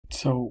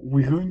So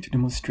we're going to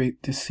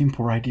demonstrate this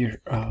simple idea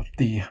of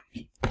the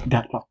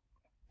deadlock.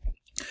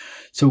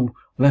 So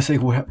let's say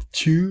we have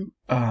two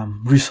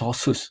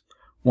resources.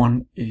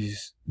 One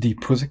is the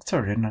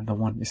projector and another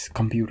one is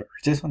computer.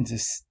 This one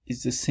is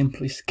the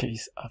simplest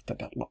case of the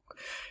deadlock.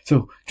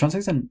 So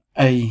transaction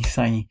A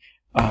say,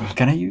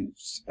 can I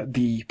use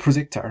the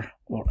projector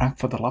or act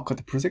for the lock of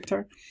the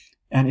projector?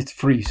 And it's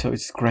free, so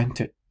it's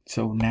granted.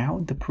 So now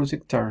the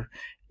projector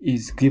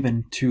is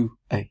given to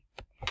A.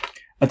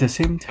 At the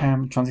same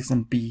time,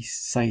 transaction B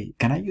say,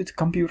 can I use the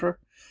computer?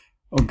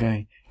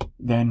 Okay,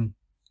 then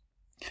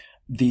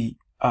the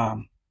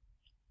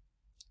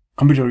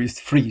computer is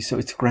free, so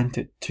it's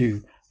granted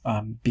to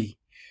B.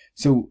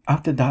 So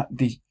after that,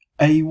 the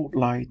A would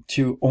like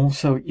to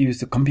also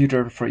use the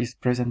computer for its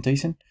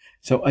presentation.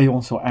 So A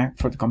also act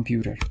for the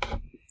computer.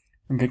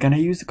 Okay, can I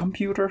use the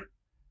computer?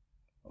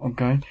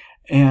 Okay,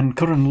 and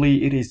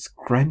currently it is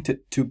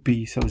granted to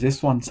B. So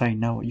this one say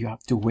no, you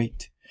have to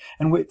wait.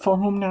 And wait for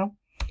whom now?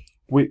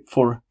 Wait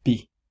for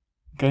B.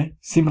 Okay,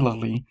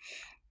 similarly,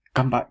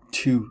 come back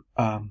to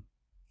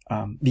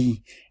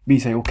B. B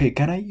say, okay,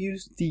 can I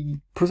use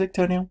the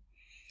projector now?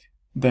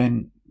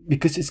 Then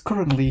because it's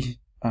currently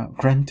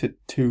granted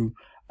to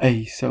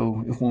A,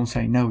 so it won't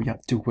say no, you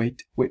have to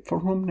wait. Wait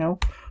for whom now?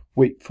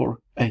 Wait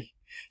for A.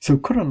 So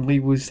currently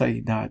we say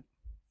that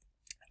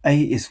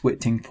A is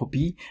waiting for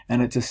B,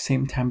 and at the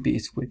same time B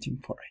is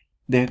waiting for A.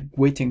 They're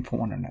waiting for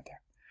one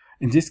another.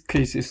 In this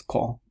case, it's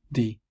called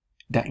the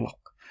deadlock.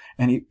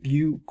 And if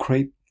you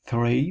create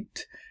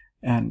thread,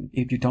 and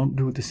if you don't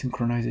do the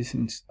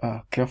synchronizations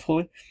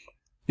carefully,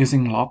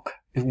 using lock,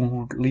 it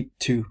will lead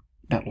to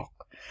deadlock.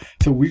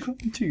 So we're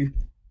going to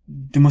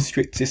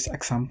demonstrate these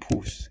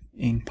examples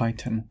in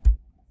Python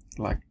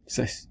like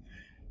this.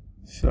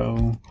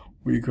 So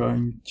we're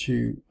going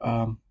to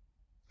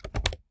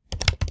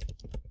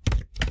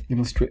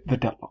demonstrate the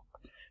deadlock.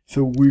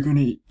 So we're going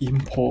to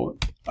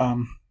import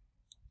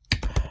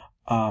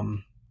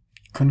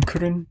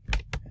concurrent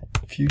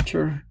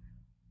future.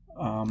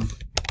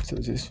 So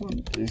this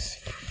one is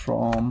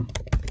from,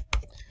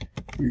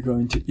 we're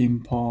going to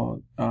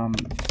import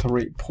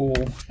thread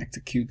pool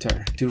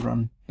executor to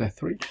run the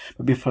thread.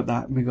 But before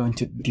that, we're going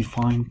to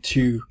define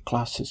two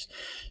classes.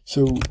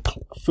 So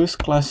first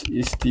class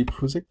is the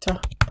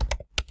projector,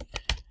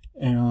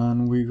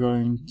 and we're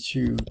going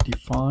to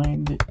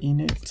define the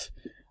init.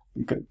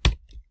 Okay.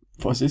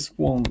 For this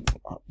one,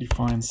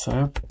 define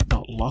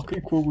self.lock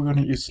equal, we're going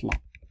to use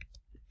lock.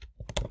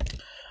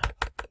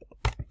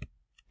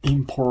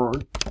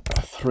 Import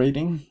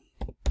threading.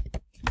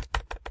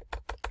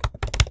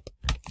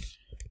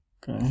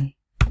 Okay,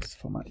 let's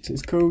format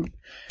this code.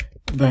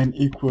 Then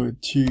equal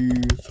to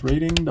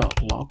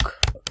threading.lock.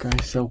 Okay,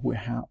 so we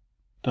have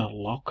the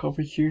lock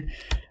over here.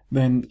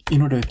 Then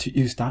in order to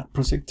use that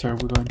projector,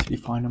 we're going to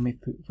define a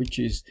method which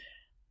is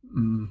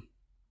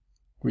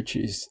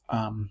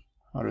how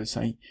to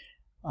say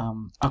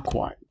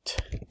acquired.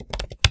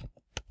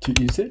 To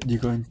use it, you're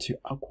going to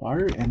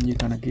acquire and you're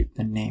gonna give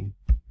the name.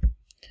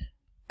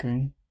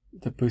 Okay,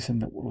 the person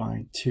that would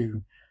like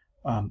to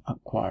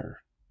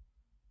acquire.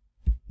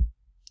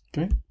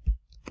 Okay,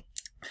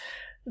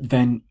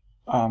 then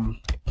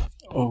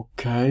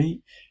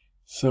okay,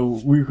 so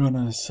we're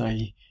gonna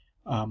say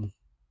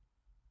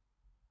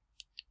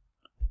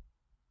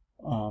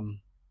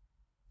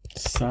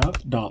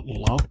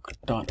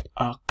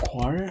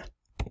self.lock.acquire.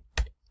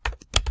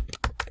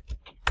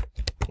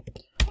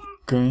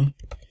 Okay,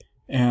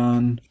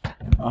 and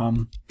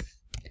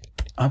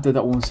after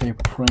that we'll say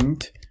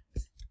print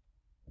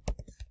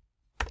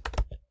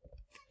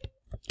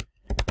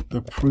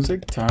the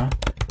projector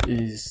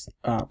is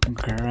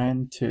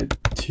granted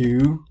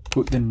to,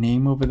 put the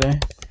name over there.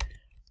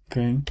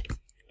 Okay,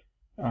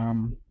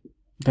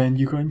 then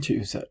you're going to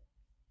use it.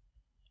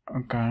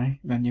 Okay,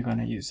 then you're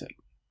gonna use it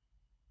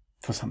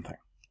for something.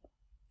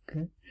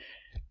 Okay,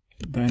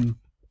 then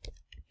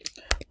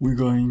we're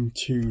going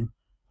to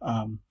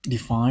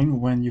define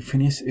when you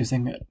finish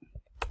using it.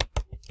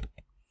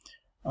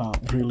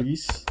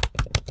 Release.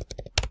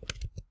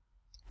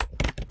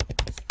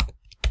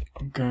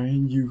 Okay,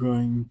 you're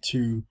going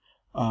to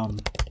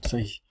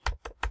say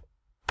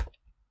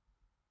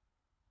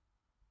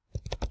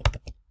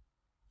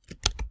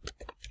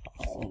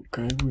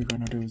okay, we're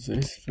gonna do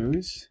this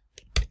first.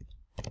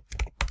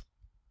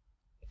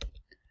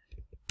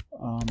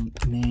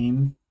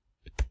 Name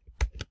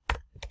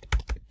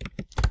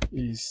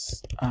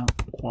is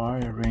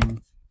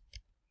acquiring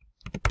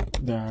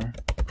the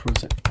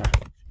projector.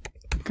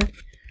 Okay,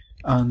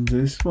 and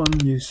this one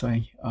you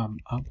say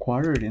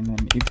acquired, and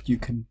then if you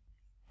can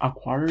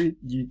acquire it,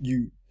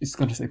 it's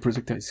gonna say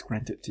projector is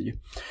granted to you.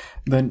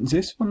 Then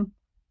this one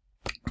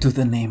to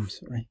the name,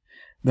 sorry.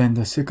 Then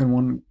the second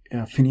one,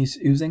 finish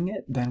using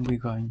it, then we're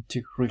going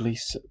to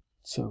release it.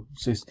 So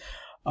this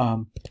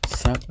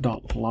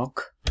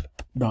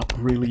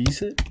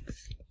self.lock.release it.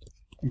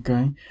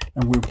 Okay,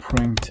 and we'll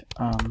print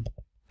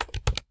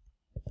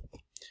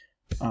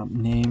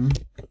name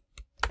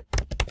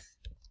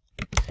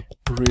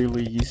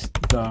release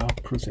the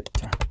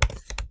projector.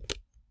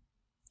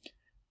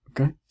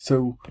 Okay,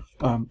 so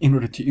in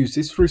order to use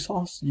this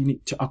resource, you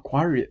need to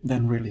acquire it,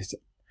 then release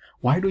it.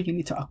 Why do you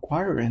need to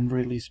acquire and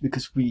release?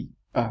 Because we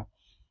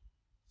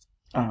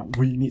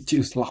need to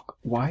use lock.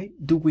 Why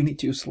do we need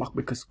to use lock?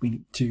 Because we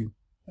need to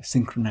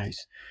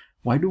synchronize.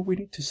 Why do we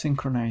need to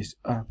synchronize?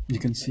 You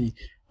can see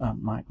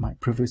my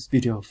previous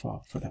video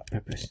for that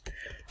purpose.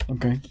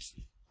 Okay,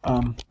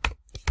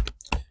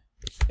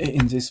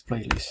 in this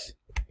playlist.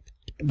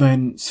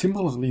 Then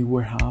similarly,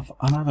 we have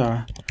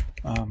another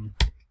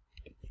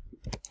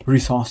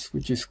resource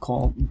which is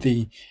called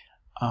the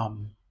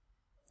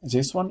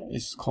this one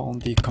is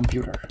called the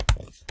computer.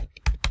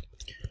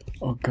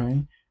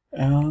 Okay,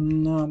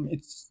 and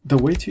it's the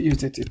way to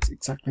use it, it's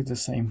exactly the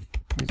same.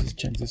 We just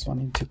change this one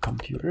into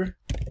computer,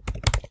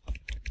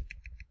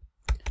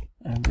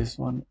 and this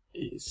one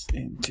is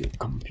into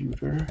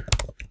computer.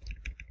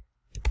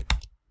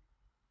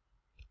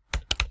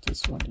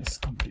 This one is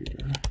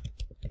computer.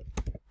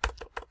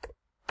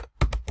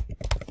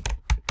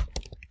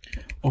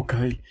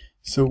 Okay,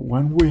 so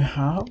when we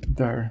have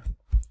the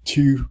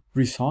two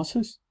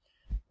resources,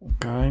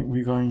 okay,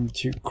 we're going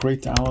to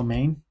create our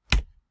main.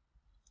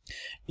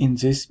 In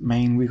this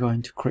main, we're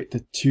going to create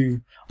the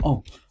two.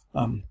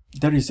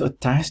 There is a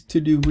task to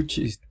do, which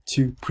is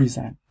to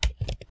present.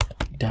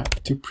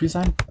 To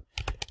present,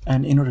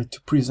 and in order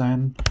to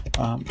present,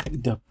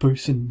 the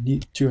person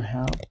needs to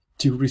have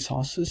two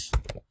resources.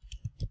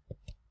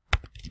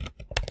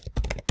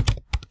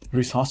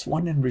 Resource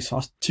 1 and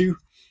resource 2.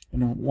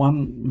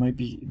 One might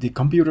be the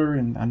computer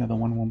and another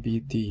one will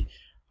be the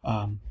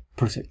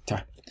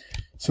projector.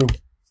 So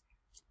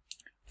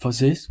for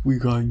this, we're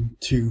going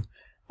to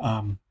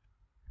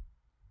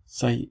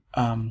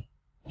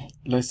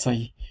let's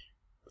say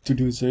to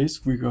do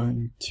this, we're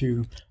going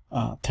to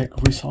take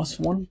resource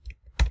 1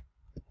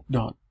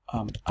 dot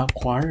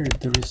acquire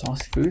the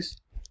resource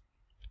first.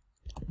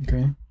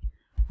 Okay,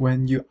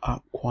 when you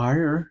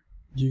acquire,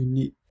 you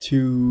need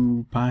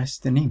to pass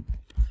the name.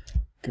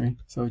 Okay,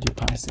 so you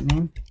pass the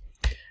name,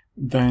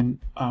 then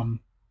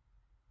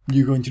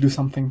you're going to do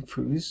something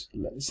first.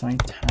 Let's say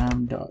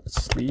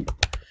time.sleep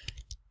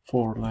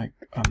for like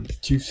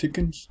 2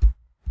 seconds.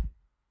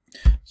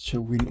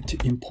 So we need to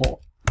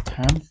import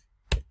time.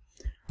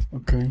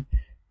 Okay,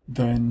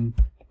 then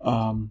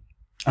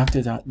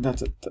after that,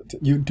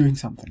 you're doing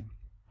something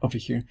over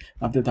here.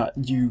 After that,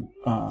 you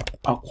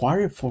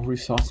acquire for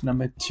resource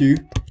number 2,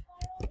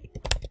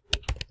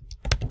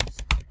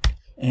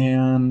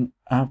 and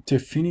after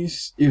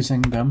finish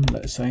using them,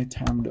 let's say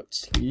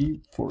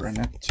time.sleep for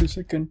another 2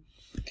 seconds.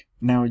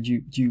 Now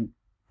you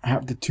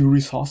have the two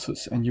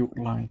resources and you would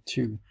like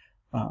to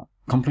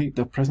complete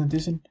the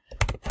presentation.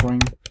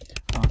 Print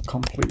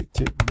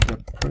completed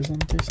the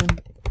presentation.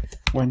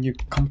 When you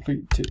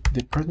completed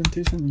the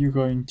presentation, you're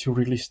going to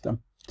release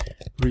them.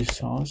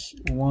 Resource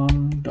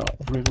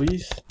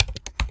 1.release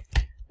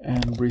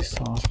and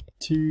resource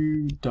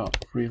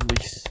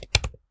 2.release.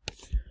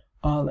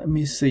 Let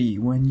me see.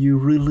 When you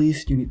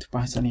release, you need to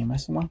pass an name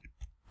as well.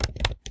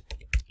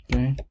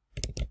 Okay.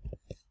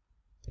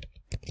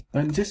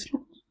 Then just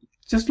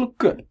look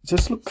good.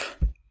 Just look,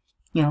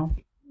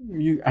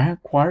 you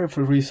acquire a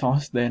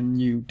resource, then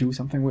you do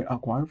something with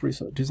acquire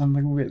resource, do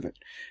something with it,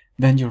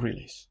 then you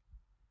release.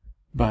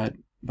 But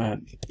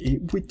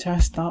if we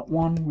test that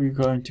one, we're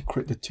going to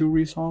create the two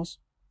resource.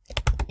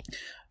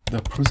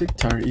 The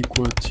projector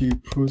equal to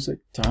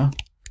projector.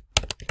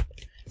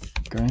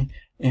 Okay.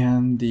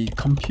 And the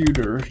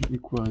computer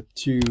equal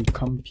to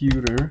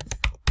computer.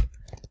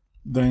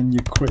 Then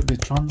you create the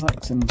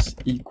transactions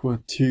equal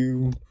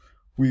to,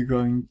 we're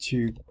going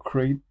to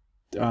create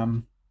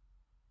 2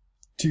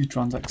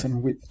 transactions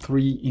with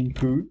 3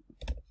 input.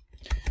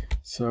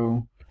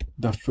 So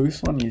the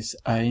first one is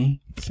A,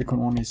 second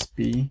one is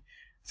B.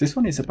 This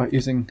one is about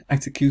using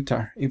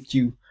executor. If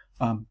you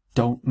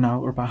don't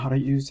know about how to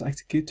use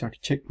executor,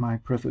 check my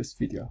previous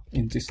video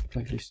in this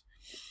playlist.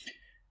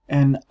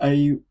 And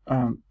I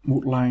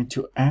would like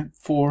to add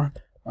for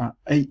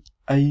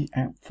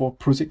add for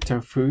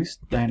projector first,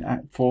 then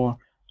add for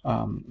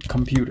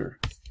computer.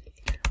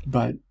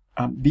 But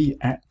B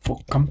add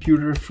for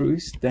computer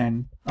first,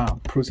 then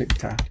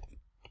projector.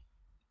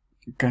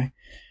 Okay.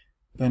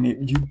 Then if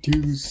you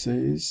do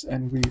this,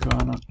 and we're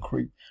gonna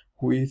create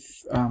with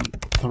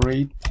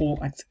thread pool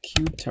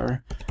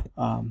executor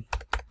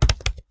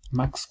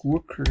max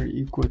worker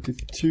equal to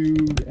 2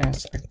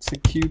 as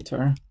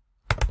executor.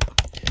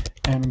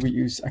 And we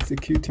use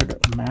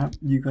executor.map.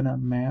 You're gonna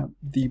map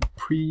the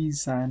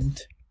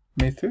present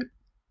method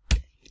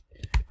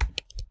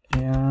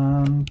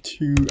and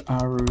to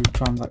our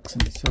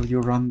transaction. So you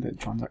run the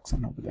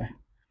transaction over there.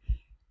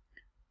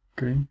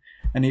 Okay,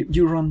 and if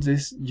you run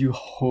this, you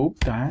hope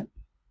that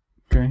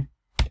they're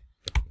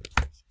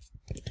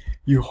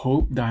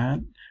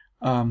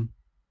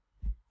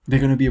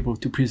gonna be able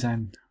to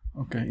present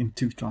in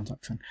 2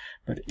 transactions.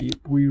 But if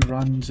we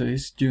run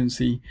this, you can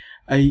see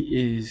A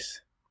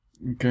is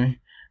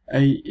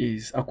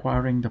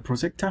acquiring the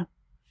projector,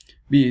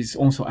 B is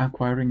also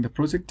acquiring the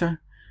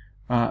projector,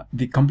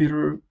 the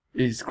computer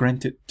is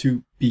granted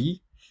to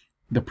B,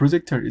 the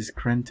projector is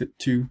granted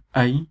to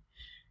A,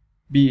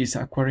 B is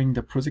acquiring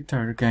the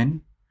projector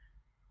again.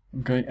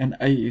 Okay, and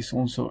A is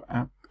also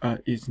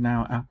is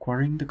now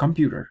acquiring the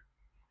computer.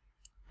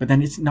 But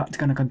then it's not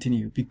gonna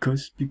continue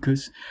because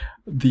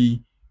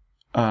the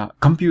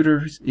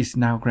computer is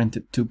now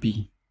granted to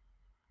B.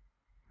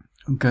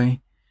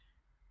 Okay,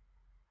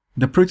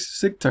 the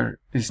projector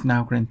is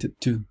now granted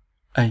to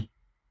A.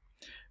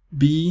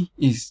 B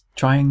is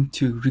trying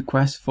to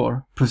request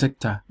for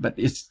projector, but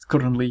it's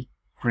currently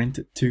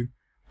granted to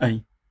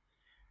A.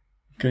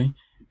 Okay,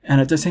 and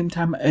at the same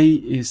time, A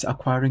is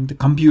acquiring the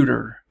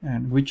computer,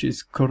 and which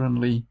is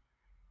currently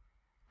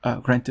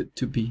granted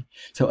to B.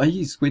 So A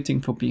is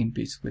waiting for B and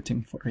B is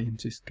waiting for A in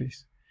this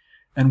case.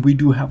 And we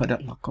do have a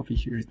deadlock over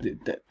here.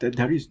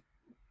 There is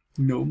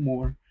no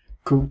more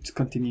code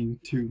continue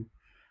to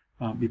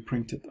be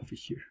printed over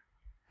here.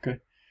 Okay,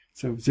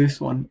 so this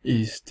one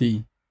is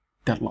the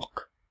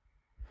deadlock.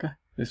 Okay,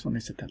 this one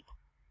is a deadlock.